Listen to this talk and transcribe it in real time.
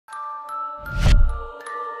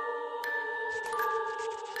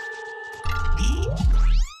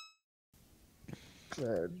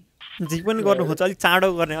जे पनि गर्नु खोज्छ अलिक चाँडो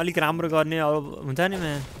गर्ने अलिक राम्रो गर्ने अब हुन्छ नि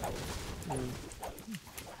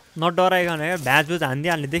नडराइकन क्या भ्याज भुज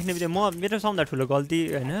हानिदिइहाल्ने देख्ने बित्तिकै म मेरो सबभन्दा ठुलो गल्ती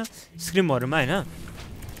होइन स्क्रिमहरूमा होइन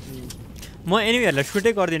म एनिमीहरूलाई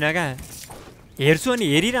सुटै गर्दिनँ क्या हेर्छु अनि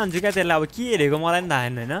हेरिरहन्छु क्या त्यसलाई अब के हेरेको मलाई पनि थाहा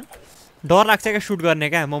छैन होइन डर लाग्छ क्या सुट गर्ने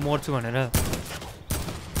क्या म मर्छु भनेर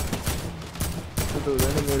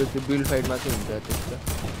मेरो त्यो बिल्ड फाइटमा चाहिँ हुन्छ त्यस्तो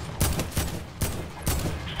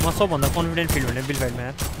म सबभन्दा कन्फिडेन्ट फिल हुने बिल्ड फाइटमा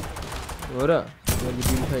हो र मैले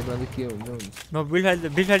बिल्ड फाइटमा चाहिँ के हुन्छ म बिल्ड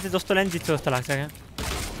फाइट चाहिँ जस्तोलाई पनि जित्छ जस्तो लाग्छ क्या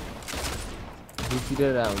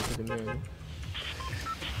जितिरहेर हुन्छ तिमी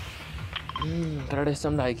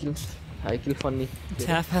प्याराडाइससम्म हाई किल फन्नी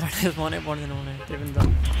प्याराडाइस मनै पर्दैन मलाई त्यही पनि त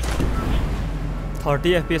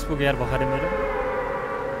 30 FPS पुग्यो यार भर्खरै मेरो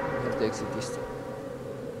 130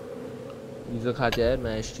 हिजो खाथे यार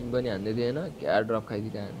म्याच स्ट्रिम पनि हान्दै थिएन क्या ड्रप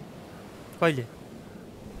खाइदिरहेको कहिले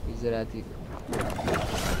हिजो राति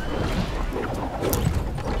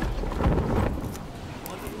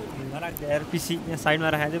राख्दै यार पिसी यहाँ साइडमा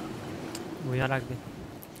राखेको थियो भुइँमा राख्दै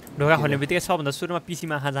ढोका खोल्ने बित्तिकै सबभन्दा सुरुमा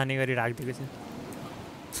पिसीमा आँखा जाने गरी राखिदिएको चाहिँ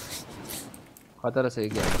खतरा छ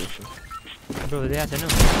कि ब्रो देखा छैन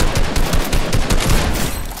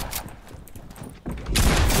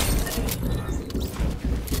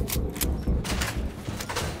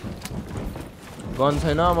गन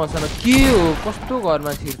छैन मसँग के हो कस्तो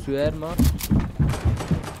घरमा छिर्छु यार म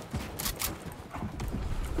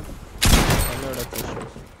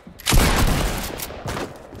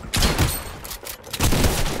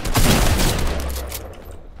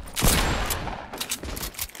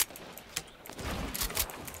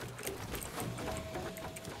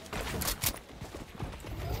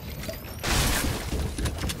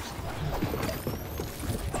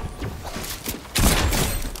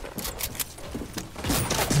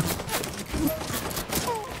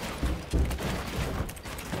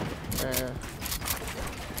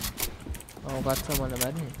बात मलाई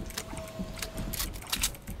मार्ने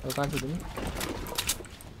कहाँ छ तिमी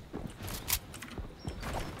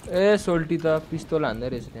ए सोल्टी त पिस्तोल हान्दै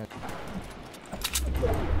रहेछ त्यहाँ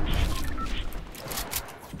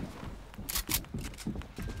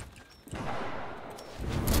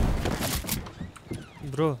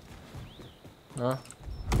ब्रो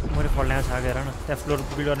मैले फल्ने छ हेर न त्यहाँ फ्लोर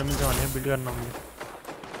बिल्ड गर्न मिल्छ भने बिल्ड गर्न नमिल्छ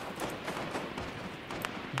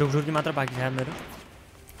ढुकढुकी मात्र बाँकी छ मेरो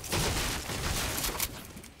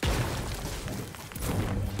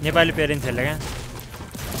नेपाली पेरेन्ट्सहरूले क्या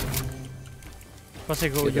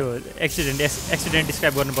कसैको यो एक्सिडेन्ट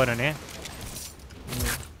डिस्क्राइब गर्नु पर्यो भने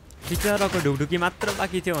बिचराको ढुकढुकी मात्र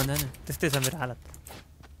बाँकी थियो भन्दा नि त्यस्तै छ मेरो हालत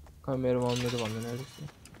मेरो मम्मीले त भन्दैन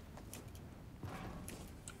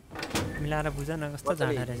मिलाएर बुझ न कस्तो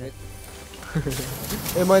जाँडा रहेछ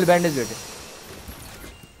ए मैले ब्यान्डेज भेटेँ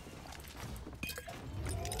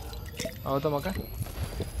आऊ त मका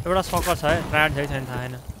एउटा सकर छ है ट्रायड छैन थाहा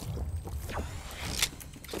छैन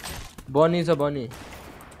बनी छ बनी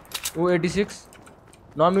ऊ 86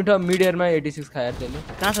 नमिठो मिड एयरमा 86 खाएर त्यसले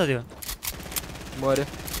कहाँ छ त्यो मर्यो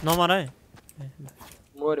नमर है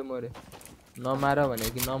मर्यो नमार भने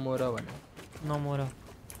कि नमोर भने नमोर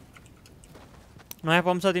नयाँ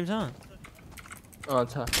पम्प छ तिमीसँग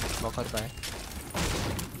छ भर्खर पाएँ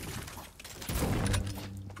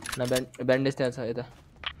न ब्यान्डेज त्यहाँ छ यता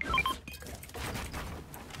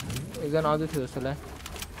एकजना अझै थियो जस्तो लाग्यो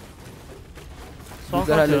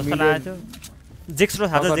जेक्स्रो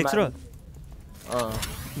थाहा छ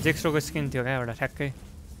जेक्स्रोको स्किन थियो क्या एउटा ठ्याक्कै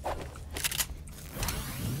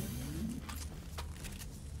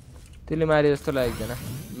त्यसले मारे जस्तो लागेको थिएन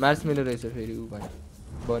मार्स मिलो रहेछ फेरि ऊ भने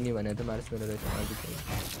बनी भने त मार्स मिलो रहेछ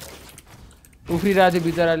उफ्रिरहेको थियो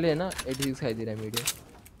बिचराले होइन 86 खाइदिएर मिडियो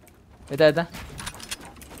यता यता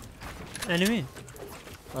एनिमी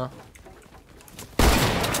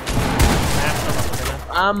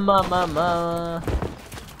आमा मामा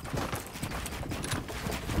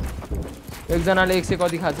एकजनाले 100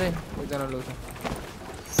 कति खान्छ है एकजनाले लौ छ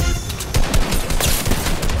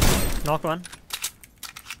नक वान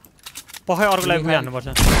पखै अर्कोलाई पुगि हान्नुपर्छ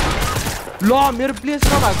ल मेरो प्लेस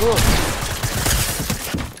नभएको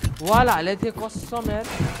वाल हाले थिए कसम यार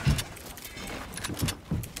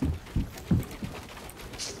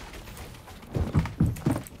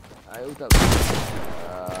आयो त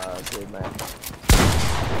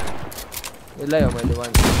यसलाई हो मैले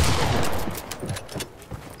वान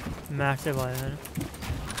म्याच चाहिँ भएन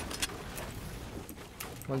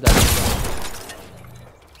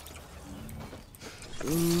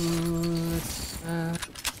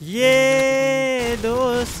ये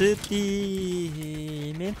दोस्ती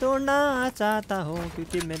मैं तोड़ना चाहता हूँ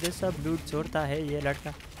क्योंकि मेरे सब लूट छोड़ता है ये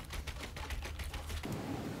लड़का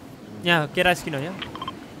यहाँ केरा स्किन हो यहाँ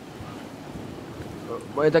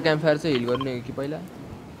म यता क्याम्प फायर चाहिँ हिल गर्ने हो कि पहिला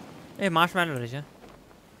ए मार्स म्यान रहेछ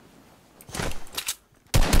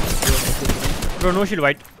bro no shield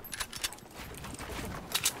white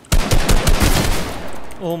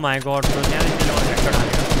oh my God bro त्यहाँ चाहिँ वन हेडशॉट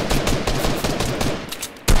हानेको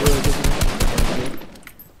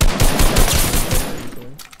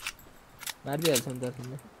मारिदिइहाल्छ नि त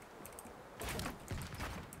तिमीले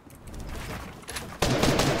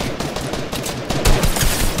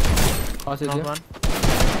खसे थियो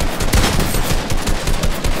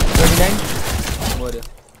 29 मर्यो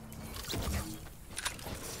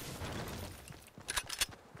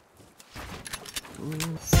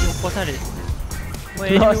पछाडि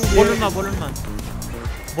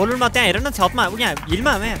बोलुनमा त्यहाँ हेर न छतमा यहाँ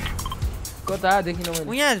हिलमा यहाँ कता देखिन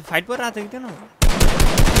मैले यहाँ फाइट परिरहेको थियो कि थिएन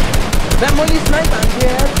मैले स्नाइप हान्थे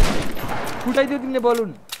यार फुटाइदियो तिमीले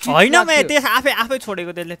बलुन होइन म त्यस आफै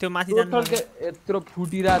छोडेको त्यसले त्यो माथि जानु यत्रो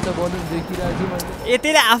फुटिरहेछ बलुन देखिरहेछु मैले ए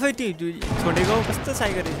त्यसले आफै त्यो छोडेको कस्तो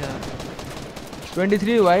साइको रहेछ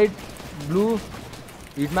 23 white blue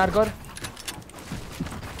hit marker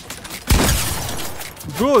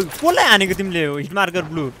bro कसलाई हानेको तिमीले हिट मार्कर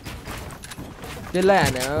ब्लू त्यसलाई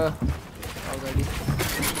हाने अगाडि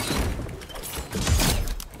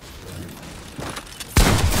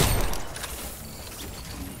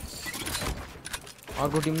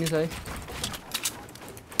अर्को टिम नि छ है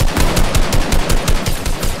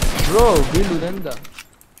ब्रो बिल हुँदैन नि त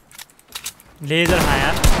लेजर खाया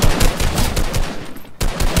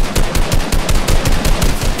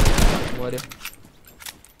मर्यो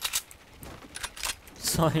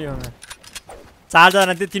सही हो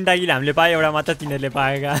चारजना त्यो 3टा किल हामीले पायो एउटा मात्र तिनीहरूले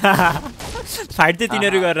पाएका फाइट चाहिँ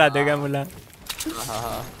तिनीहरू गरिरहेको थियो क्या मुला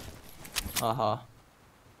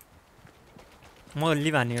म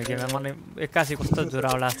लिभ हानेको के मलाई 81 कस्तो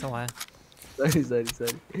जोराउला जस्तो भयो सरी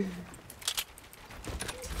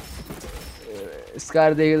स्कार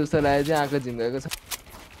देखेको जस्तो लाग्यो चाहिँ आँखा झिम्काएको छ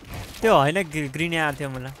त्यो होइन ग्रिन आएको थियो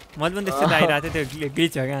मलाई मैले पनि त्यस्तो आइरहेको थियो त्यो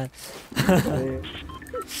ग्लिच हो क्या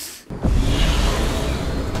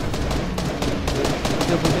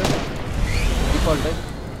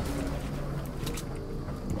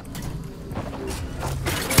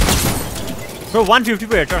ब्रो 150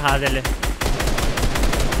 को हेडशॉट हार त्यसले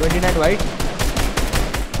 29 व्हाइट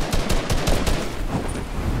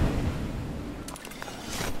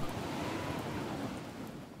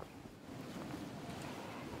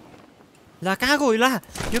ला कहाँ गयो ला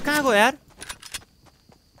यो कहाँ गयो यार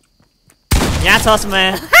यहाँ छस् म ए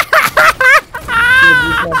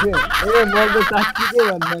मैले त साच्चै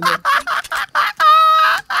भन्दैन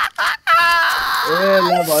ए ल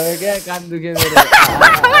भयो क्या कान दुख्यो मेरो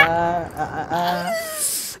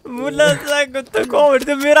मुला चाहिँ त कोभिड त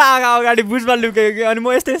मेरो अगाडि बुझमा लुकेको कि अनि म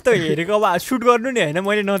यस्तो यस्तो हेरेको अब सुट गर्नु नि होइन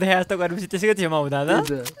मैले नदेखाए जस्तो गरेपछि त्यसैको छेउमा हुँदा त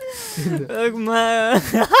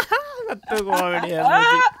कस्तो कोभिड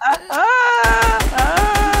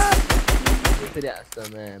त्यसरी हाँस्छ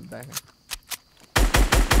म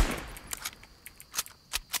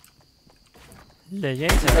ले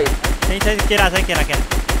यही छ केरा छ केरा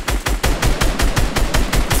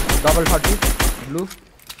डबल 30 ब्लू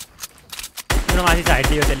तिम्रो माथि साइड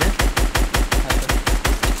दियो त्यसले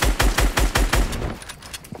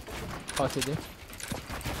खस्यो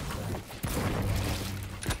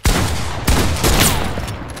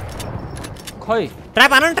खै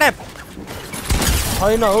ट्र्याप हान न ट्र्याप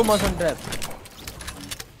छैन हो मसँग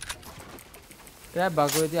ट्र्याप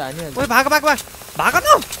भएको यति हानिहाल्छ ओइ भाग त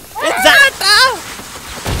ए जाट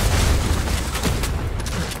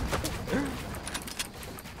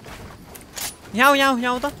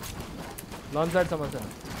यहाँ त लन्चर छ मसँग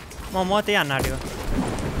म त्यही हान्न आँटेको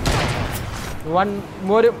 1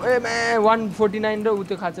 मोर्यो ए 149 र उ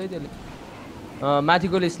त्यो खान्छ है त्यसले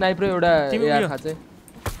माथिकोले स्नाइपर एउटा एआर खान्छ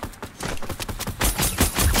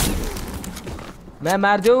म्या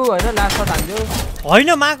मार्दियो हैन लास्ट शट हान्दियो हैन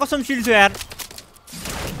मा कसम सिल छु यार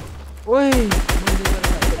ओइ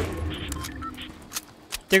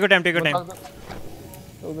टेको टाइम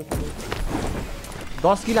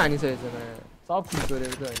 10 किल हानिसकेछ म सब किल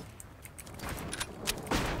गरेको छ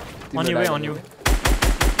on you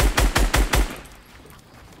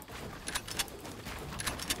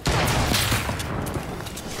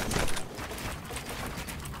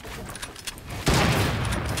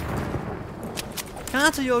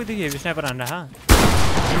कहाँ छ यो देखि हेभी स्नाइपर हान्दा हा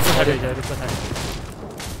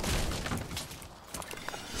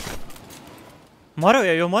मर्यो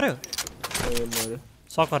यो मर्यो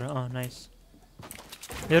सकर नाइस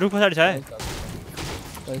यो रुख पछाडि छ है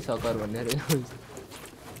कहीं सकर भन्ने रे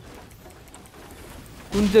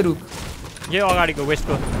कुन चाहिँ रुख यो अगाडिको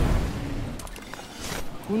वेस्टको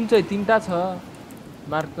कुन चाहिँ 3टा छ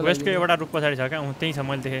मार्क वेस्टको एउटा रुख पछाडि छ क्या त्यही छ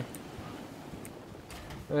मैले देखेँ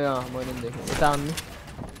ए अँ मैले पनि देखेँ यता आउनु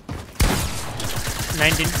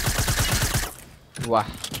 19 वाह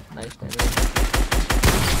नाइस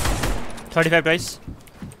 35 प्राइस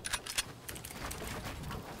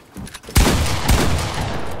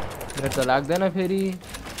मेरो त लाग्दैन फेरि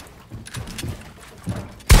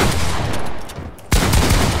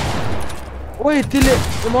ओए त्यसले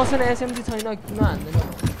मसँग एसएमजी छैन किन हान्दैन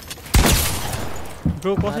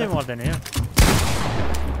ब्रो कसै मर्दैन यहाँ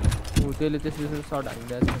त्यसले त्यसले सर्ट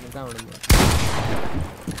हानिरहेछ भने कहाँबाट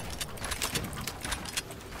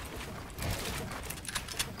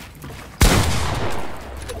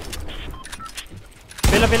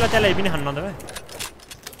बेला त्यसलाई पनि हान्न त भाइ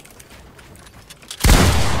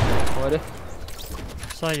अरे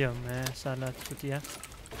सही हो मैं साला चुतिया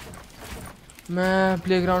मैं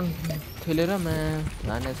प्लेग्राउन्ड खेलेर मैं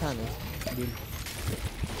हाने छ नि बिल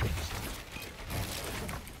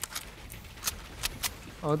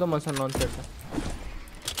अब त मसँग लन्चर छ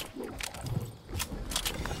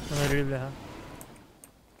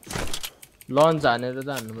लन्च हानेर त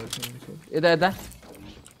हान्नुपर्छ यता यता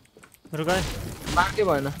रुक मार्कै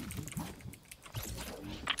भएन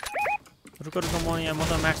रुक म यहाँ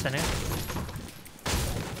मसँग म्याक्स छैन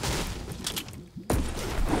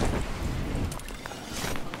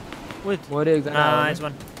मरे एकजना नाइस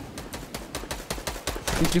वन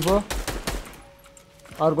 64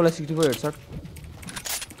 अर्कोलाई 64 हेडसट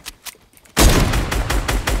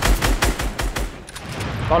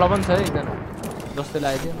तल पनि छ है एकजना जस्तै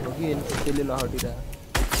लागेको थियो हो कि त्यसले लहटिरहेको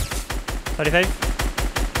 35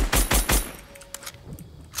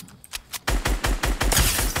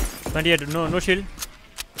 28 no shield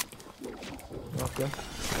ओके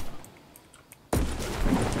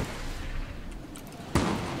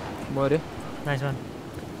मरे नाइस वन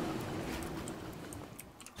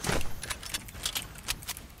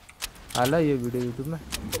हाल यो भिडियो युट्युबमा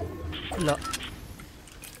ल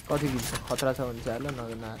कति गिल्छ खतरा छ भने चाहिँ हाल न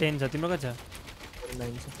 10 छ तिम्रो कति छ 9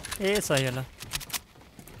 छ ए सही होला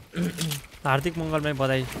हार्दिक मङ्गलमै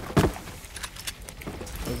बधाई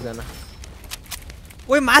एकजना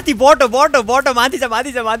ओइ माथि बटो माथि छ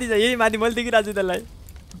यही माथि मैले देखिरहेको छु त्यसलाई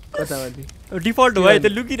कता माथि डिफल्ट भयो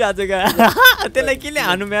त्यो लुकिरहेको छ क्या त्यसलाई केले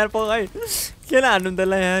हान्नु यार पो है केले हान्नु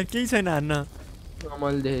त्यसलाई यहाँ केही छैन हान्न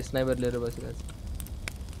मैले देखेँ स्नाइपर लिएर बसिरहेको छु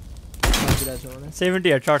 70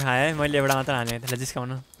 हेडसट खाएँ है मैले एउटा मात्र हाने त्यसलाई जिस्काउन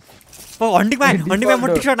ओ हन्टिङ पाएँ म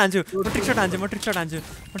ट्रिक सट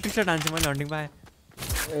हान्छु मैले हन्टिङ पाएँ ए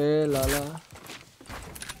ल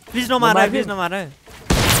प्लिज नमार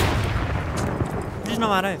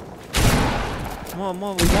है म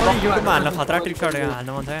युट्युबमा हाल्न खतरा ट्रिक सट हाल्न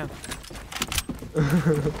मन छ यहाँ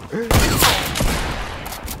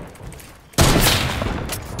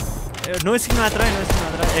नो स्किन मात्र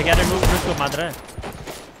 11 नो स्कोप मात्र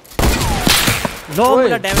लो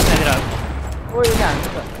मलाई ड्यामेज खाइदिरहेको ओ यसले हान्छ त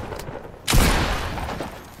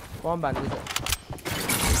कम भान्दैछ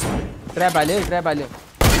ट्र्याप हाल्यो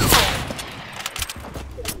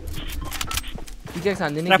पिकेक्स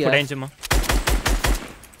हान्दिने ट्र्याप फुटाइन्छु म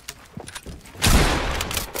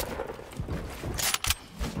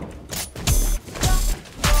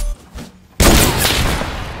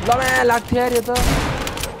लमे लाग्थ्यो यार यो त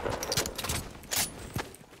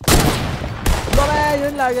लमे यो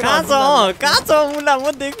नि लाग्यो कहाँ छ मुला म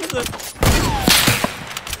देख्छु त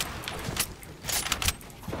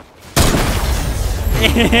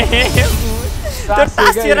त्यो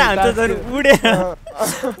टाँसिएर हान्छ झन्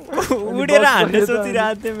उडेर हान्ने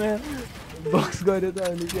सोचिरहेको थिएँ म बक्स गऱ्यो त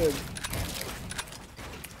अनि के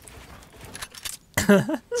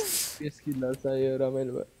स्किल छ यो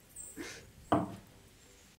रमाइलो भयो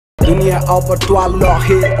दुनिया अब ट्वाल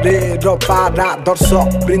हेरेर पारा दर्शक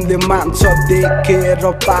वृन्दले मान्छ देखेर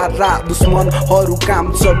पारा दुश्मनहरू काम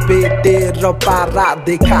छ भेटेर पारा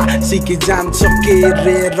देखा सिकी जान्छ के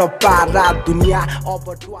रे र पारा दुनिया अब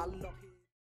ट्वाल